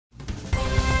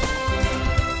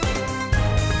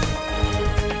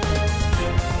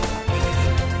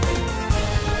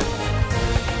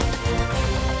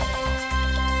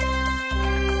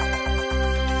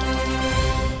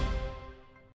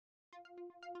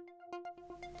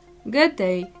Good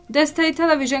day. The state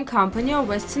television company of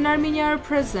Western Armenia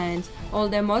represents all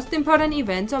the most important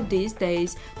events of these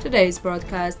days. Today's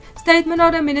broadcast. Statement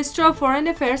of the Ministry of Foreign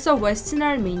Affairs of Western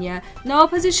Armenia. No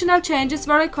oppositional changes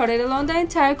were recorded along the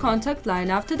entire contact line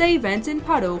after the events in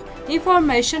Parukh.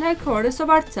 Information Headquarters of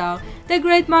Artsakh. The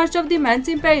Great March of Demands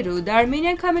in Beirut. The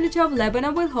Armenian community of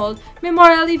Lebanon will hold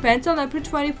memorial events on April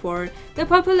 24. The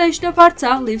population of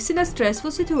Artsakh lives in a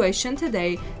stressful situation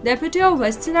today. Deputy of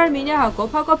Western Armenia Hakob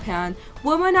Hakobyan.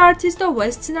 Woman artist of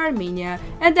Western Armenia.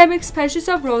 Endemic species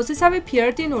of roses have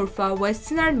appeared in Urfa,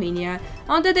 Western Armenia.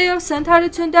 On the day of St.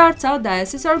 Harutyun, the Artsakh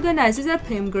Diocese organizes a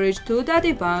pilgrimage to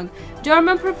Dadivank.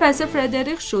 German Professor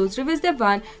Friedrich Schultz reveals the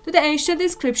one to the ancient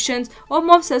inscriptions of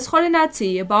Movses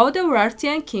Khorenatsi about the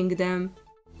Urartian kingdom.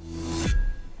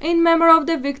 In memory of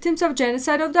the victims of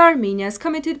genocide of the Armenians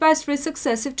committed by three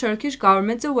successive Turkish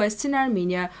governments of Western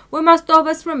Armenia, we must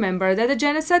always remember that the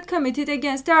genocide committed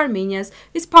against the Armenians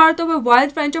is part of a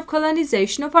wide range of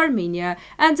colonization of Armenia,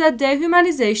 and that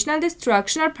dehumanization and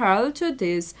destruction are parallel to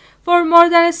this. For more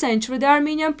than a century, the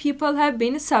Armenian people have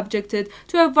been subjected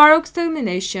to a war of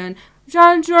extermination.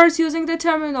 Jurors using the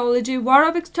terminology war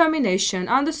of extermination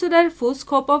understood the full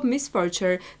scope of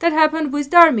misfortune that happened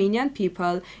with the Armenian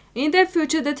people. In the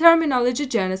future, the terminology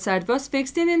genocide was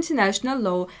fixed in international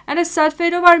law, and the sad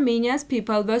fate of Armenian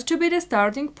people was to be the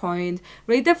starting point.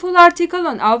 Read the full article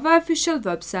on our official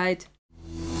website.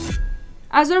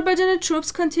 Azerbaijani troops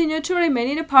continue to remain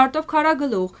in a part of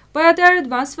Karagluh, but their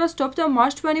advance was stopped on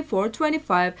March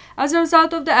 24-25 as a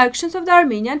result of the actions of the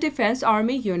Armenian Defense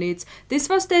Army units. This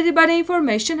was stated by the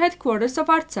Information Headquarters of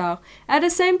Artsakh. At the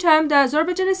same time, the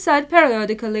Azerbaijani side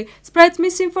periodically spreads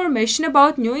misinformation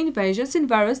about new invasions in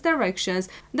various directions,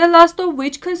 the last of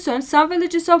which concerns some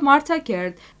villages of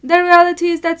Martakert. The reality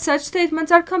is that such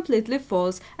statements are completely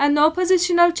false, and no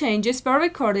positional changes were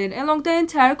recorded along the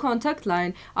entire contact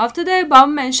line after the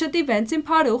above-mentioned events in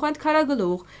Parukh and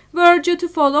Karagluh. We urge you to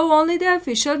follow only the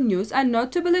official news and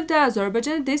not to believe the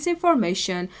Azerbaijani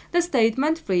disinformation, the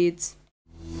statement reads.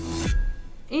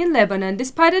 In Lebanon,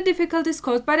 despite the difficulties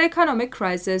caused by the economic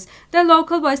crisis, the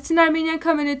local Western Armenian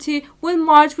community will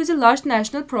march with a large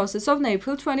national process on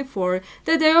April 24,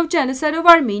 the day of genocide of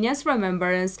Armenians'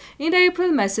 remembrance. In the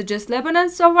April messages,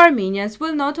 Lebanon's of Armenians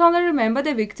will not only remember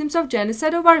the victims of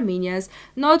genocide of Armenians,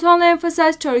 not only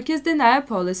emphasize Turkey's denial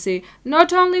policy,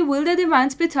 not only will the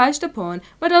demands be touched upon,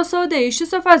 but also the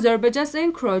issues of Azerbaijan's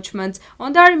encroachments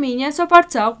on the Armenians of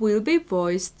Artsakh will be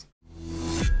voiced.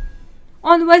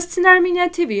 On Western Armenia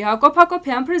TV, Hakob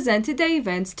Hakobyan presented the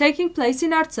events taking place in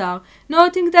Artsakh,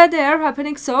 noting that they are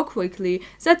happening so quickly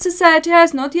that society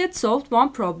has not yet solved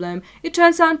one problem. It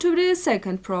turns out to be the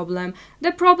second problem.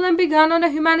 The problem began on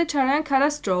a humanitarian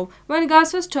catastrophe when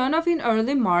gas was turned off in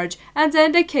early March, and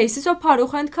then the cases of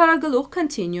Parukh and Karagluh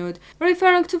continued,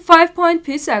 referring to 5-point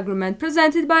peace agreement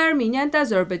presented by Armenia and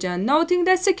Azerbaijan, noting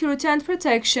that security and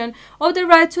protection of the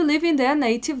right to live in their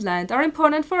native land are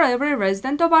important for every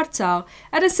resident of Artsakh.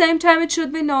 At the same time, it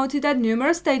should be noted that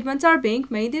numerous statements are being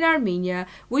made in Armenia,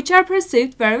 which are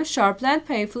perceived very sharply and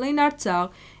painfully in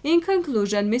Artsakh. In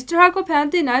conclusion, Mr.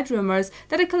 Hakobyan denied rumors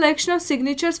that a collection of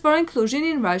signatures for inclusion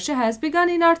in Russia has begun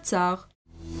in Artsakh.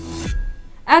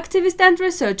 Activist and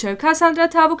researcher Cassandra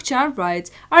Tavukyan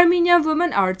writes, Armenian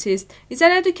Woman Artist is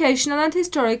an educational and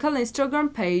historical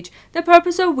Instagram page, the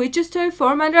purpose of which is to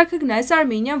inform and recognize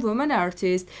Armenian women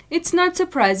artists. It's not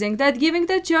surprising that given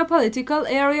the geopolitical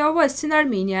area of Western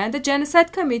Armenia and the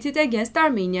genocide committed against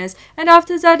Armenians, and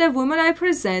after that the women I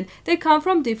present, they come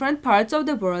from different parts of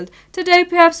the world. Today,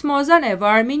 perhaps more than ever,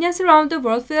 Armenians around the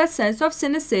world feel a sense of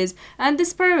cynicism and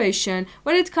desperation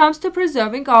when it comes to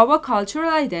preserving our cultural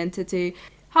identity.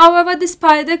 However,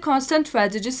 despite the constant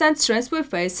tragedies and stress we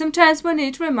face, sometimes we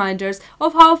need reminders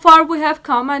of how far we have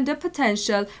come and the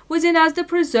potential within us to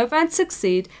preserve and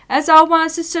succeed, as our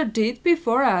ancestors did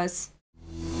before us.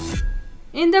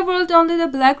 In the world, only the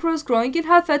black rose growing in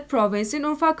Halfet province in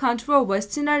Urfa country of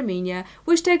Western Armenia,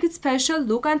 which takes its special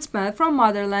look and smell from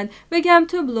motherland, began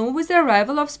to bloom with the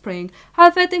arrival of spring.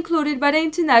 Halfet, included by the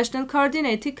International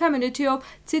Coordinated Community of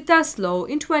Tsitaslo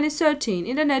in 2013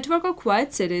 in the network of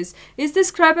quiet cities, is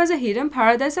described as a hidden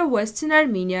paradise of Western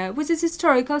Armenia with its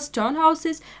historical stone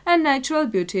houses and natural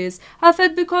beauties.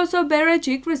 Halfet, because of Beirut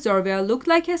reservoir, looked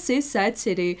like a seaside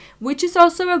city, which is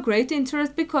also of great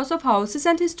interest because of houses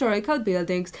and historical buildings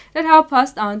that have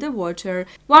passed underwater.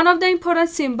 One of the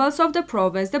important symbols of the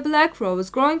province, the black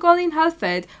rose, growing only in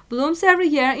Halfet, blooms every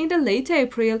year in the late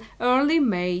April, early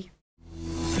May.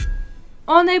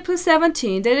 On April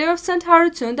 17, the day of St.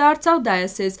 Harutyun, the Artsakh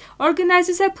Diocese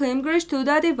organizes a pilgrimage to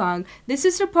Dadivank. This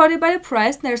is reported by the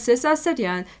priest Movses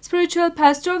Khorenatsi, spiritual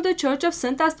pastor of the Church of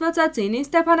St. Astvatzatzin in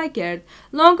Stepanakert.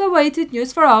 Long-awaited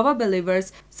news for our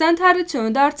believers. St.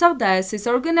 Harutyun, the Artsakh Diocese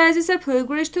organizes a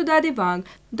pilgrimage to Dadivank.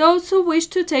 Those who wish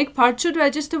to take part should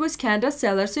register with candle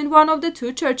sellers in one of the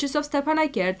two churches of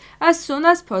Stepanakert as soon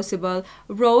as possible,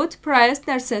 wrote priest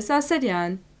Movses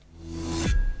Khorenatsi.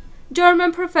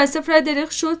 German Professor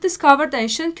Friedrich Schultz discovered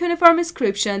ancient cuneiform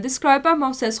inscriptions described by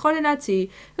Movses Khorenatsi,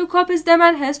 who copies them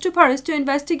and heads to Paris to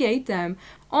investigate them.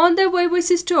 On their way with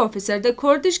his two officers, the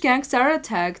Kurdish gangs are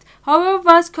attacked. However,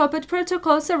 once copied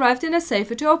protocols arrived in the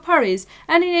safety of Paris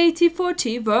and in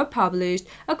 1840 were published.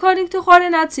 According to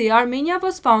Khorenatsi, Armenia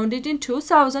was founded in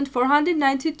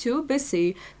 2492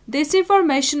 BC. This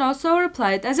information also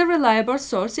replied as a reliable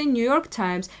source in New York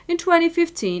Times in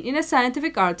 2015 in a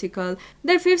scientific article.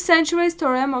 The 5th century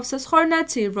historian Movses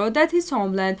Khorenatsi wrote that his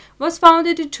homeland was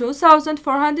founded in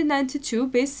 2492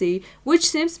 BC, which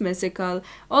seems mythical.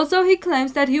 Also, he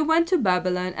claims that he went to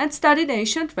Babylon and studied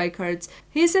ancient records.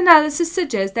 His analysis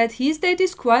suggests that his date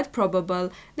is quite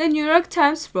probable, the New York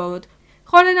Times wrote.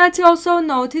 Khorenatsi also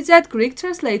noted that Greek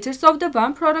translators of the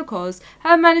Van protocols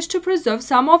have managed to preserve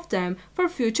some of them for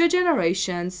future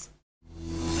generations.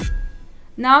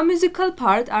 Now musical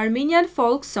part, Armenian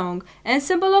folk song,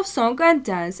 ensemble of song and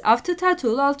dance, after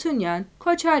Tatul Altunyan,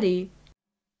 Kochari.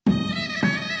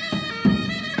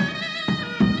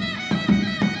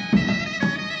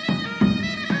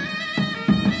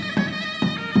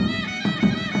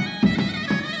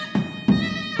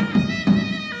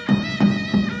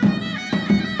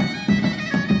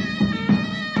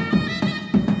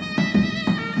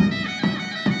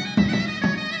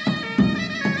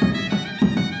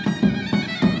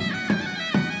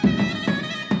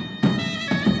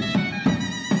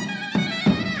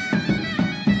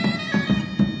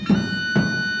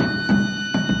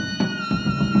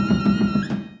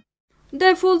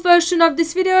 The full version of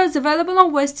this video is available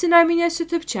on Western Armenia's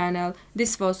YouTube channel.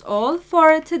 This was all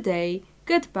for today.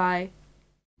 Goodbye.